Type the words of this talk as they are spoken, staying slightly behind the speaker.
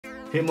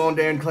Hey Mon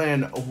Dan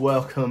Clan,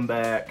 welcome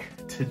back.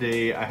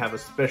 Today I have a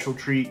special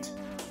treat.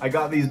 I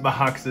got these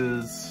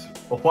boxes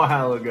a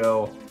while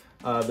ago.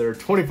 They're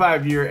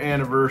 25-year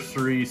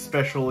anniversary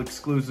special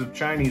exclusive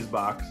Chinese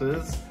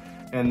boxes,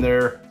 and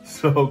they're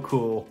so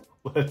cool.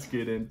 Let's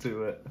get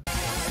into it.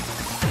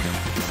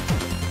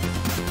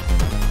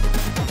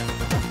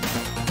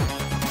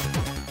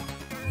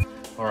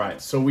 All right,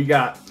 so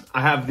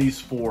I have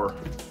these four.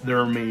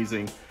 They're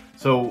amazing.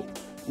 So,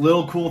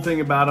 little cool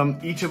thing about them,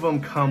 each of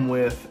them come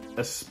with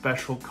a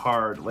special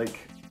card, like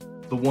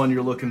the one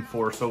you're looking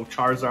for. So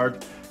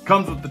Charizard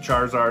comes with the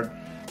Charizard,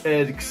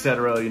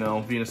 etc. You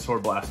know,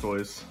 Venusaur,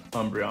 Blastoise,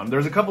 Umbreon.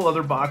 There's a couple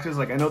other boxes,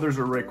 like I know there's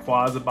a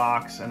Rayquaza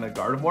box and a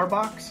Gardevoir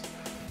box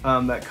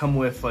that come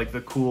with like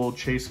the cool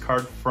chase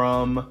card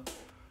from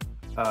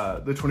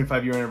the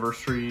 25-year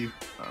anniversary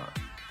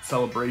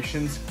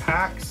celebrations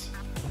packs.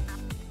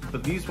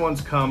 But these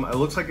ones come, it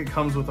looks like it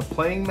comes with a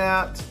playing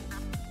mat,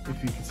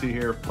 if you can see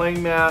here,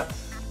 playing mat,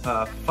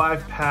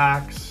 5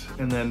 packs,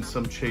 and then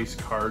some chase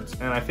cards.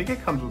 And I think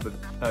it comes with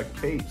a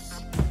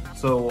case.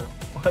 So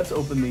let's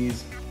open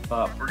these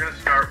up. We're gonna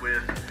start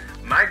with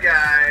my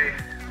guy,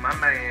 my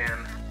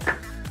man,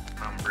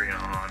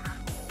 Umbreon.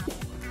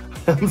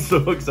 I'm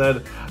so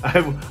excited.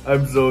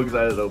 I'm so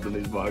excited to open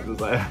these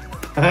boxes.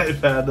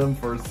 I've had them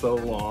for so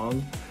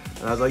long.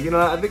 And I was like, you know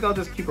what? I think I'll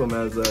just keep them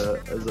as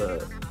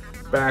a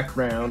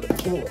background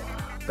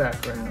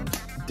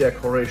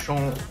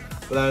decoration.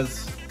 But I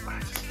just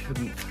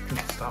couldn't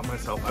stop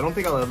myself. I don't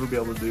think I'll ever be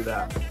able to do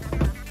that.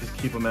 Just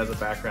keep them as a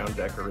background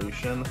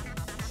decoration.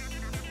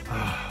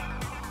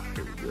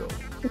 Here we go.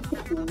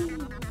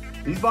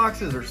 These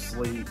boxes are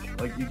sleek.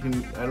 Like I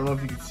don't know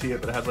if you can see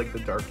it, but it has like the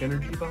dark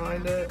energy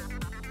behind it.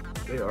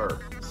 They are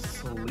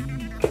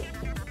sleek.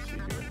 Let's see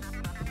here.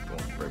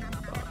 Don't break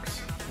the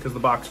box, because the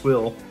box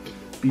will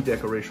be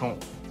decoration.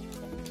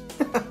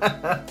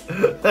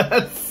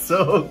 That's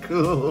so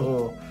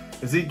cool.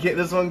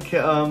 This one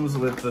comes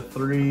with the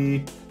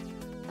 3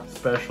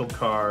 special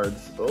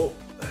cards. Oh,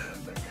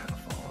 they're kind of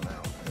falling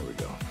out. There we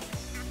go.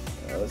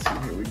 Let's see,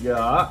 here we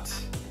got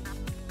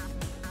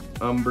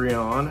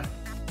Umbreon,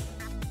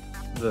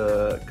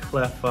 the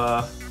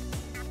Cleffa,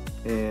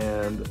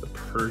 and the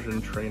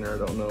Persian Trainer. I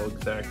don't know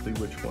exactly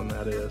which one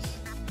that is.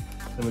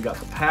 Then we got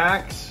the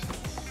packs.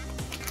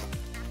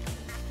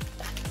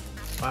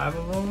 5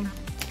 of them.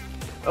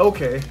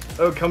 Okay.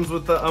 Oh, it comes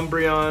with the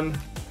Umbreon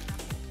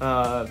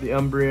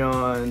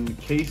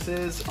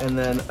cases, and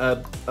then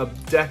a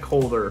deck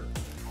holder.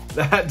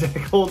 That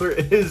deck holder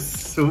is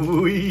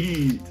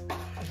sweet.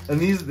 And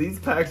these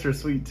packs are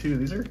sweet too.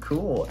 These are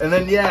cool. And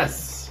then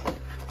yes,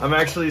 I'm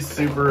actually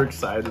super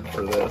excited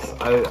for this.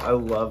 I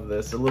love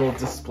this. A little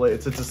display.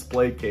 It's a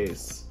display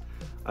case.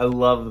 I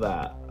love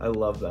that. I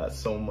love that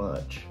so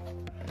much.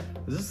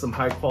 This is some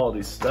high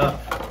quality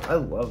stuff. I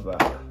love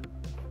that.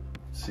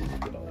 Let's see if we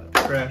get all that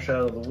trash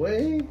out of the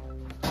way.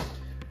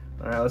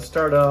 All right, let's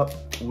start up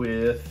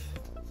with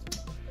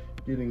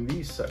getting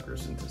these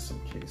suckers into some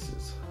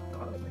cases. I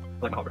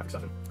like my holographic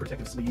stuff and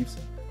protective sleeves,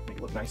 make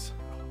it look nice.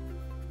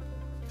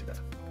 Take that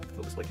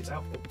little display case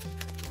out. Oh,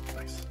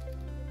 nice.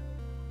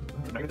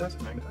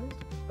 Magnetized? I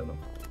don't know.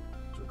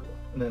 It's really cool.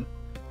 And then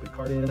put a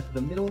card in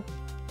the middle.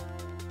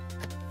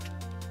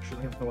 Sure,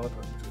 I have no other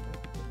cards.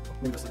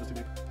 Maybe this is too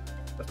big.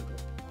 That's pretty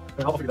cool.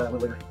 And I'll figure that out a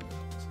little later.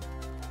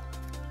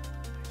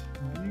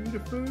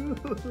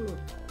 Beautiful.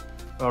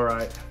 All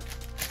right.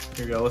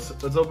 Here we go.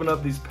 Let's open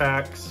up these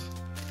packs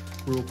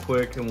real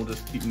quick, and we'll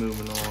just keep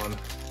moving on.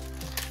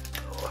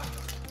 Oh.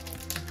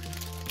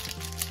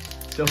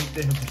 Don't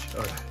damage.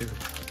 All right. Here we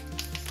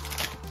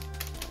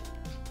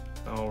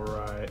go. All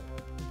right.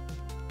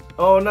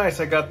 Oh, nice!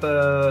 I got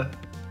the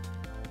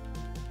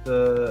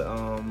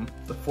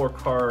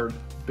 4-card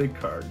big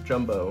card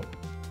jumbo.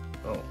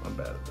 Oh, I'm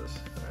bad at this.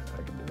 All right,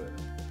 I can do it.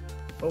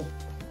 Oh,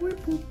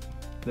 whoop, whoop.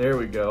 There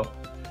we go.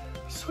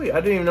 Sweet.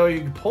 I didn't even know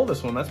you could pull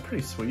this one. That's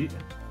pretty sweet.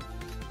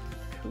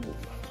 Cool.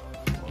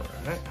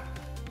 Alright.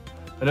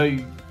 I know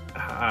you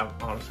have,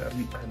 honestly, I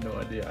have no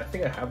idea. I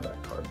think I have that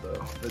card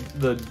though.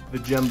 The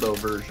jumbo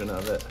version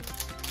of it.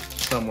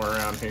 Somewhere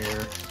around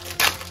here.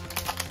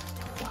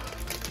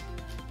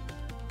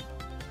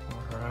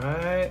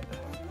 Alright.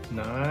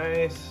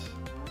 Nice.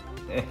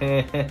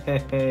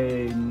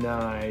 Hey,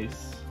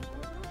 nice.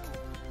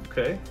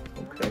 Okay.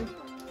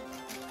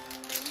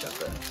 Got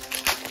that.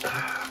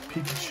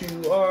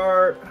 Pikachu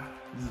art.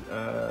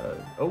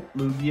 Oh,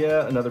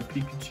 Lugia, another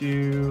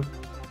Pikachu,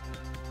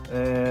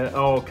 and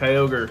oh,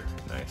 Kyogre,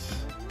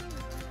 nice.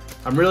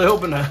 I'm really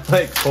hoping to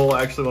like pull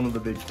actually one of the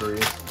big 3,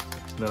 and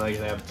then I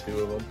can have 2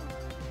 of them.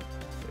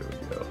 There we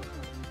go.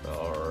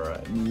 All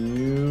right,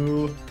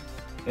 new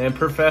and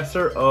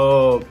Professor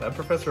Oak. That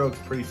Professor Oak's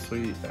pretty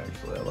sweet,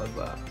 actually. I love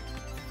that.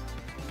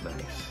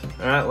 Nice.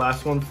 All right,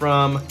 last one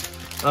from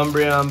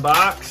Umbreon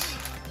box.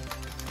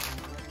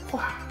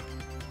 Wow.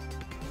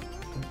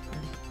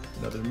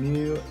 Another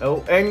Mew.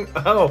 Oh, and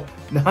oh,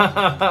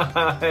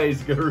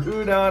 nice.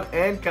 Garudon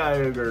and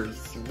Kyogre.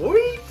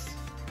 Sweet.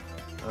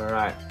 All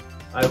right,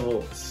 I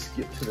will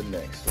skip to the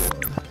next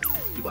one.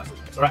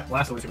 All right,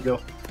 last one. Here we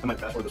go. I might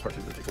fast forward this part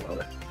too, because it takes a while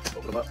to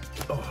open them up.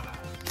 Oh,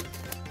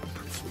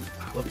 pretty sweet.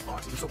 I love these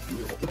boxes, they're so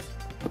beautiful.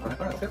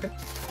 Alright, okay.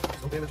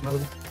 No damage, my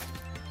little.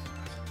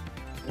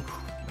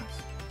 Nice.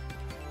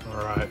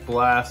 Alright,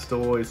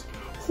 Blastoise.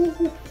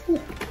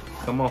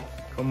 Come on.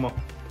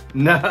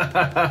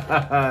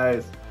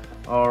 Nice.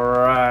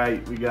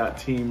 Alright, we got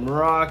Team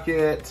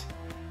Rocket.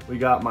 We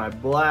got my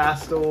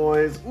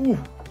Blastoise. Ooh.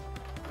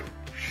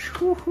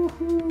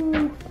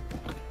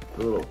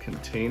 The little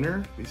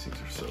container. These things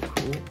are so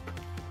cool.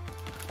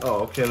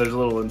 Oh, okay, there's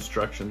little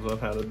instructions on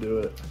how to do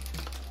it.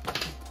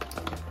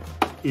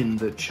 In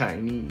the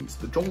Chinese,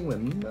 the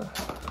Zhongwen.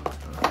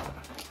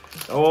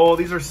 Oh,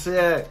 these are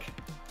sick.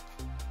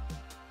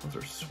 Those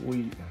are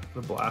sweet.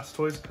 The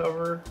Blastoise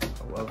cover,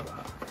 I love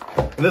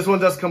that. And this one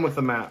does come with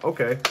the mat.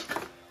 Okay,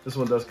 this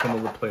one does come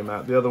with a play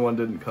mat. The other one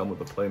didn't come with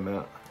a play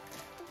mat.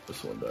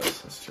 This one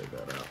does. Let's check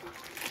that out.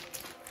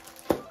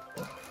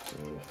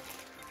 Oh,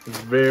 it's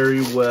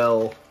very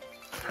well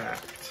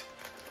packed.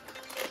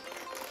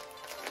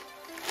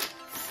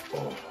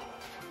 Oh,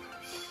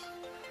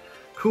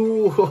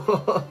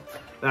 cool.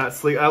 That's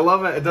sleek. I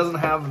love it. It doesn't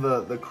have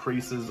the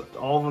creases.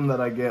 All of them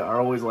that I get are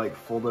always like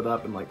folded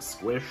up and like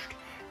squished,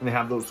 and they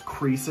have those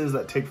creases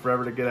that take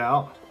forever to get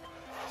out.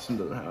 This one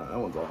doesn't have that. That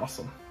one's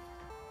awesome.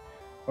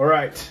 All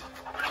right,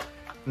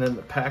 and then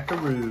the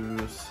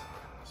Packaroos.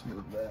 Let's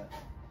move that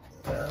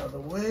out of the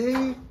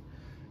way.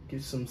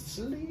 Get some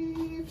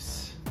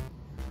sleeves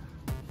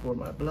for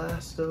my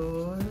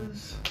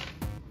Blastoise.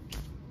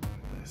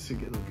 Let's see,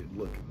 get a good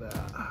look at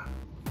that.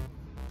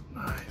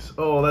 Nice.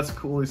 Oh, that's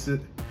cool. You see,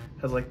 it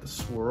has like the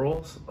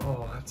swirls.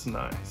 Oh, that's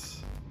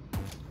nice.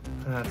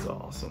 That's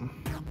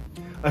awesome.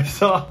 I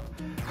saw.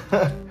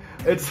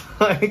 It's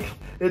like,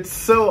 it's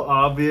so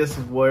obvious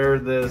where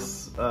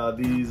this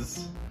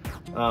these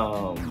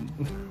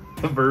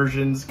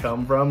versions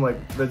come from.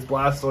 Like, this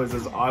Blastoise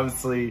is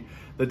obviously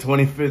the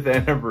 25th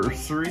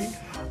anniversary,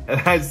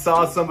 and I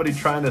saw somebody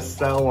trying to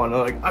sell one.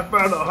 Like, I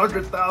found a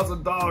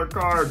 $100,000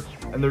 card,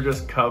 and they're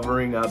just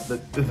covering up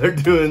that they're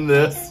doing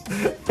this,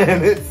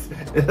 and it's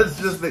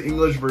just the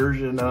English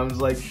version. And I was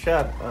like,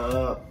 shut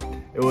up.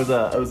 It was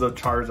a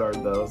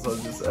Charizard though, so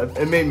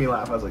it made me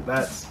laugh. I was like,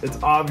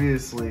 it's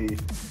obviously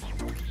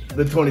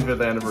the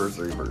 25th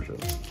anniversary version.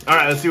 All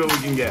right, let's see what we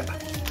can get.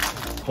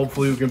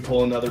 Hopefully we can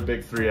pull another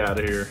big three out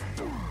of here.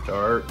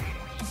 Dark,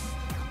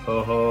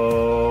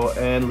 Ho-Ho,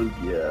 and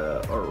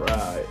Lugia. All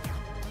right.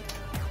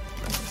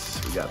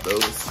 Nice. We got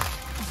those.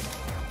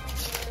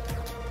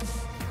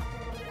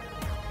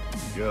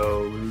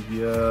 Go,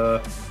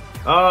 Lugia.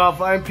 Oh,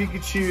 Flying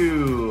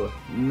Pikachu.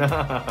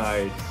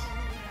 Nice.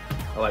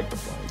 I like the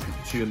Flying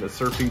Pikachu and the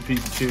Surfing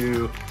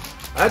Pikachu.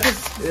 I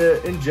just,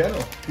 in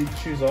general,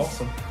 Pikachu's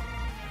awesome.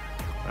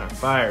 All right,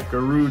 Fire,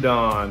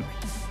 Garudon.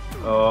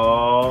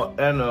 Oh,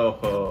 and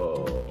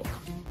oh.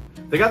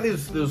 They got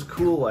those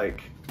cool,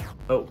 like,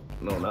 oh,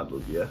 no, not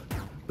Lugia.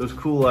 Those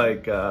cool,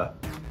 like,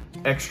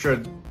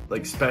 extra,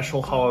 like,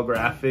 special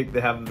holographic.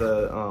 They have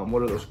the,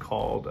 what are those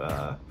called?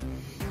 The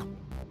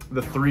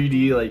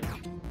 3D, like,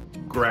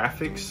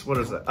 graphics. What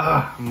is that?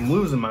 Ah, I'm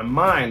losing my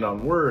mind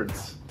on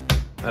words.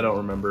 I don't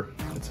remember.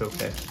 It's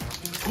okay.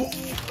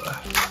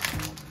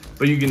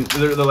 But you can,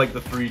 they're like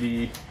the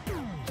 3D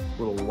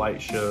little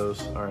light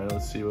shows. All right,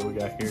 let's see what we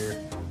got here.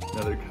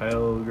 Another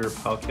Kyogre,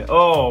 Palkia.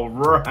 Oh,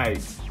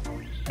 right.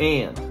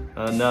 And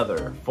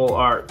another full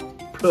art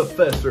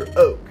Professor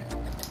Oak.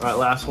 All right,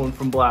 last one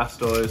from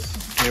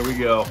Blastoise. Here we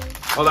go.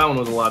 Oh, that one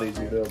was a lot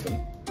easier to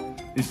open.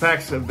 These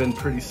packs have been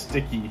pretty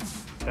sticky,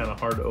 kind of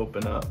hard to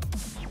open up.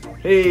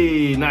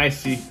 Hey, nice.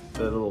 See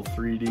the little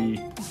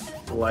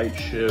 3D light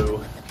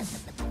show.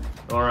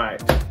 All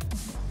right.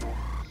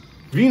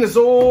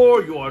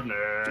 Venusaur, you are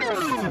next.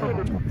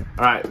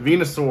 All right,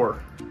 Venusaur.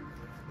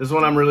 This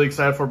one I'm really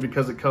excited for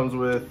because it comes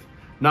with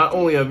not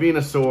only a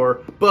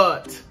Venusaur,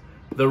 but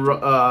the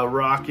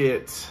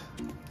Rocket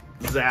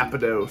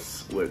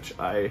Zapdos, which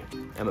I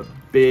am a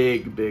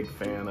big, big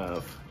fan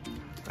of.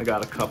 I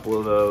got a couple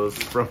of those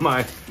from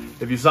my,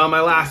 if you saw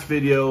my last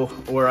video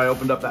where I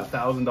opened up that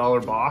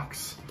 $1,000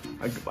 box,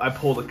 I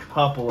pulled a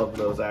couple of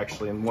those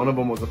actually, and one of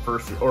them was the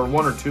first, or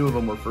one or two of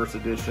them were first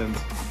editions,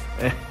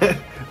 and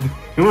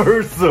they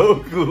were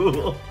so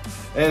cool.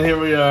 And here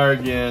we are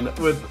again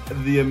with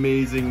the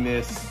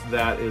amazingness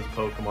that is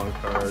Pokemon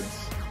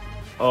cards.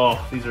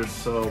 Oh, these are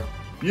so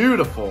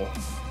beautiful.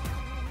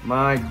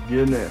 My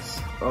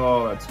goodness.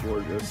 Oh, that's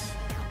gorgeous.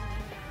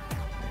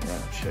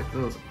 Yeah, check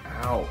those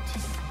out.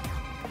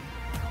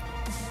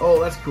 Oh,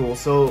 that's cool.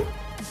 So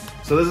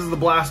this is the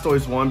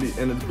Blastoise one,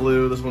 and it's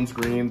blue. This one's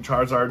green.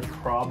 Charizard's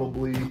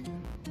probably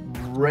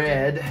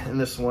red, and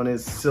this one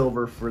is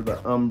silver for the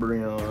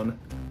Umbreon.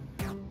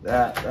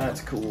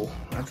 That's cool.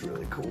 That's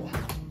really cool.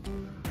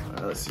 All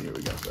right, let's see here.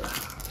 We got the.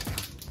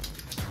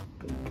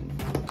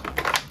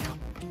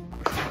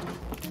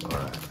 All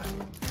right.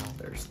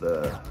 There's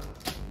the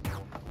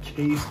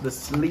case, the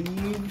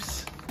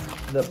sleeves,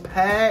 the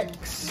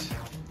packs.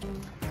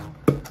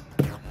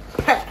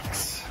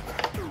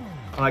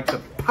 I like to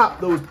pop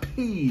those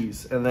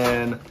peas, and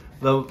then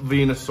the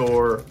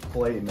Venusaur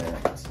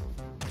playmat.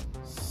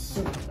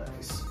 So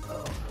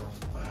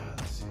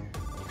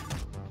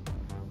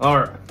All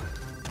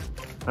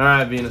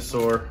right,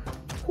 Venusaur.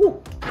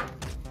 Whew.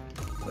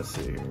 Let's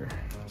see here.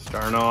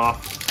 Starting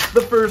off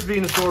the first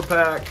Venusaur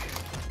pack.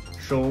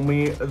 Show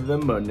me the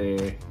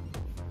money.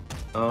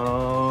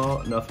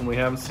 Nothing we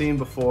haven't seen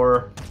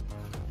before,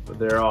 but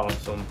they're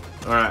awesome.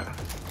 All right.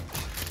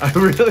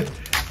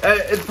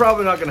 It's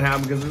probably not gonna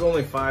happen because there's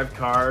only 5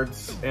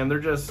 cards, and they're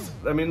just,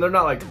 I mean, they're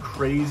not like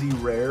crazy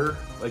rare.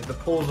 Like the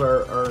pulls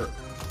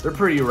they're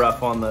pretty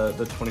rough on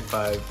the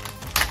 25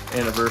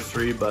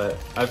 anniversary, but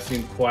I've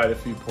seen quite a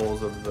few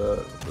pulls of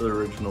the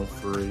original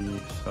 3,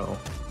 so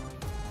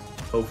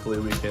hopefully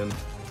we can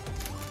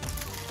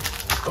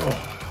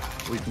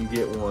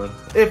get one.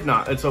 If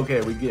not, it's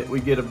okay. We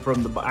get them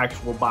from the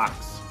actual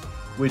box,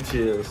 which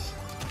is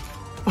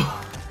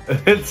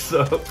it's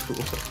so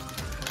cool.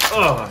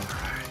 All right,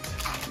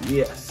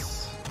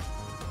 yes.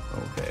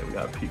 Okay, we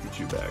got a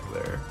Pikachu back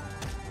there.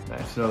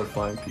 Nice, another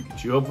flying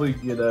Pikachu. Hopefully, we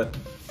can get a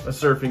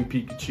surfing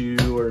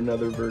Pikachu or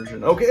another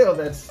version. Okay, oh,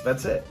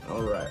 that's it.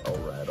 All right.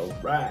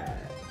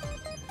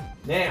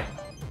 Now,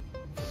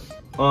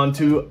 on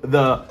to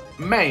the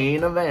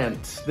main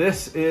event.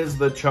 This is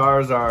the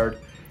Charizard.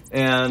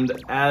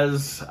 And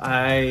as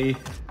I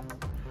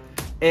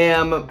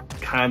am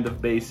kind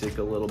of basic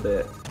a little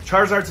bit,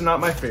 Charizard's not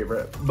my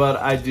favorite, but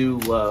I do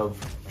love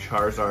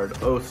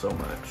Charizard oh so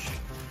much.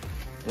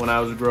 When I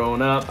was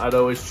growing up, I'd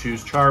always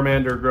choose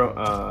Charmander.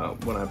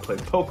 When I played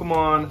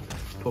Pokemon,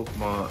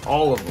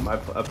 all of them. I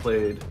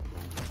played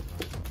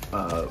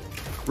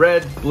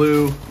red,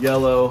 blue,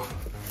 yellow,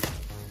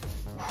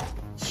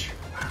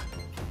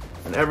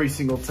 and every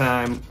single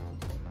time,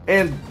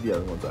 and the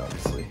other ones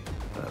obviously.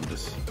 I'm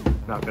just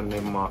not gonna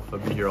name them off.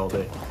 I'd be here all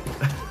day.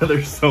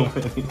 There's so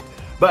many.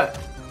 But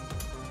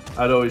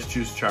I'd always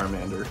choose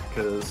Charmander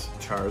because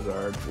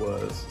Charizard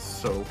was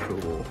so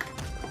cool.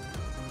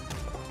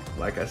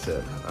 Like I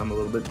said, I'm a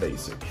little bit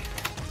basic.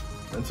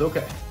 It's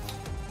okay.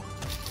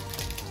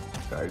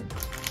 I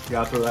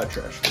gotta throw that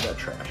trash. Get that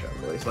trash out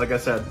of the way. So like I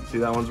said, see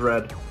that one's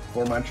red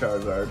for my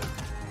Charizard.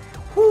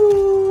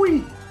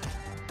 Whoo-wee!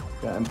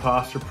 Got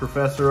Imposter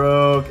Professor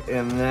Oak,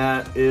 and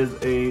that is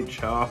a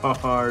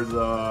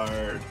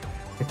Charizard.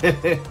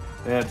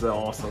 That's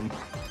awesome.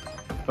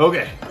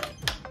 Okay,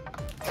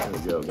 there we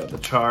go. Got the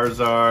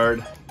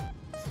Charizard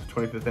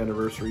 25th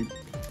anniversary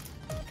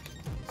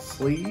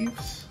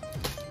sleeves.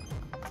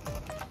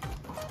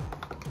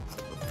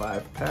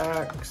 5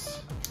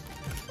 packs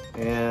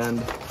and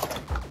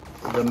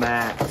the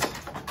mat.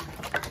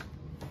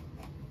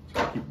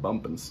 I keep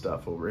bumping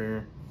stuff over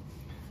here.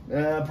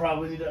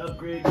 Probably need to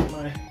upgrade,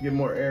 get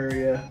more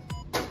area.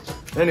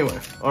 Anyway,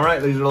 all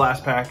right, these are the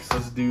last packs.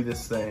 Let's do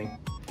this thing.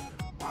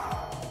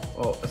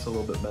 Oh, that's a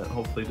little bit bent.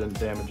 Hopefully it doesn't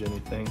damage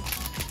anything.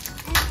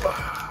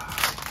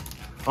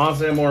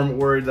 Honestly, I'm more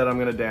worried that I'm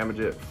gonna damage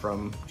it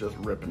from just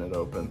ripping it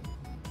open.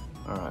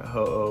 All right,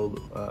 Ho-Oh,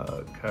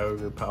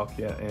 Kyogre,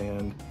 Palkia,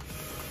 and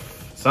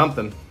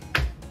something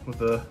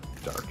with a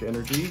dark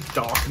energy,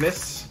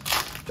 darkness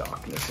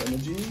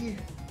energy,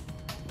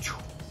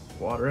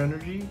 water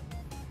energy,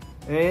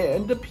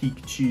 and a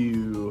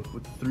Pikachu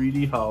with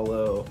 3D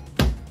holo.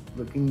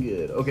 Looking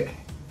good. Okay,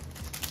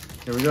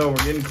 here we go.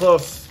 We're getting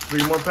close.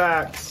 3 more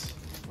packs.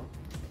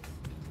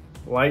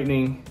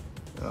 Lightning.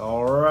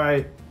 All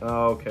right.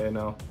 Okay,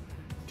 no.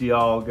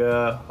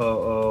 Dialga,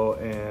 Ho-Oh,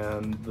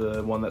 and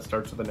the one that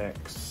starts with an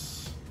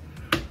X.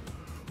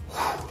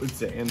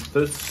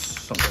 Xanthus,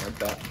 something like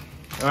that.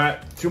 All right,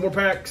 2 more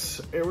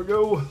packs. Here we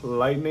go.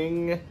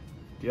 Lightning,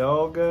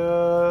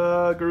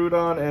 Dialga,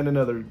 Groudon, and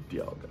another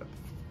Dialga.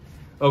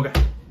 Okay,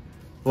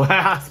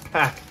 last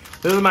pack.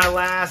 This is my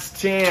last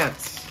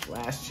chance.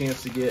 Last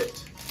chance to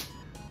get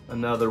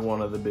another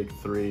one of the big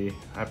 3.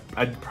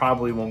 I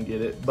probably won't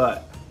get it,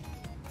 but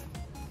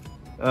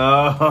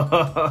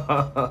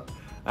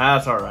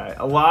that's all right.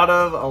 A lot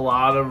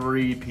of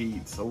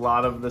repeats, a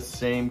lot of the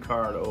same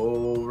card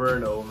over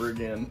and over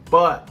again,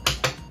 but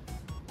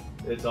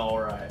it's all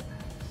right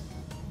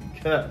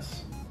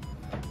because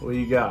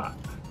we got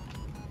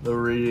the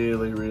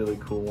really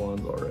cool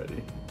ones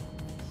already.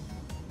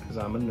 Because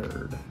I'm a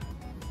nerd. There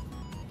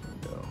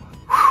we go.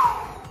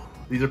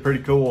 These are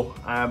pretty cool.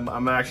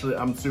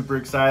 I'm super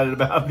excited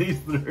about these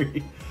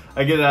 3.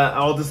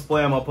 I'll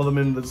display them. I'll put them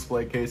in the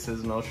display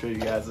cases and I'll show you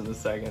guys in a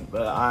second.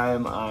 But I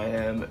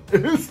am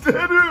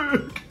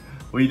ecstatic.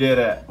 We did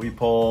it. We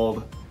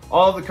pulled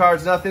all the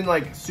cards. Nothing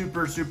like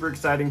super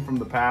exciting from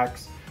the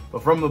packs,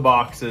 but from the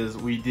boxes,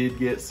 we did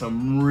get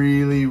some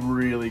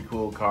really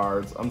cool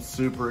cards. I'm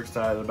super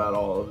excited about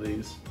all of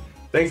these.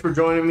 Thanks for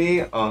joining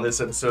me on this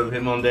episode of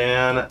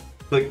Hitmondan.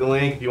 Click the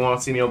link if you want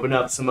to see me open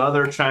up some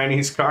other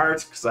Chinese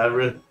cards, because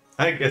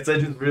I guess I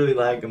just really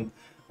like them.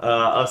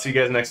 I'll see you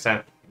guys next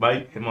time.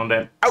 Bye.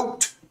 Hitmondan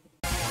out.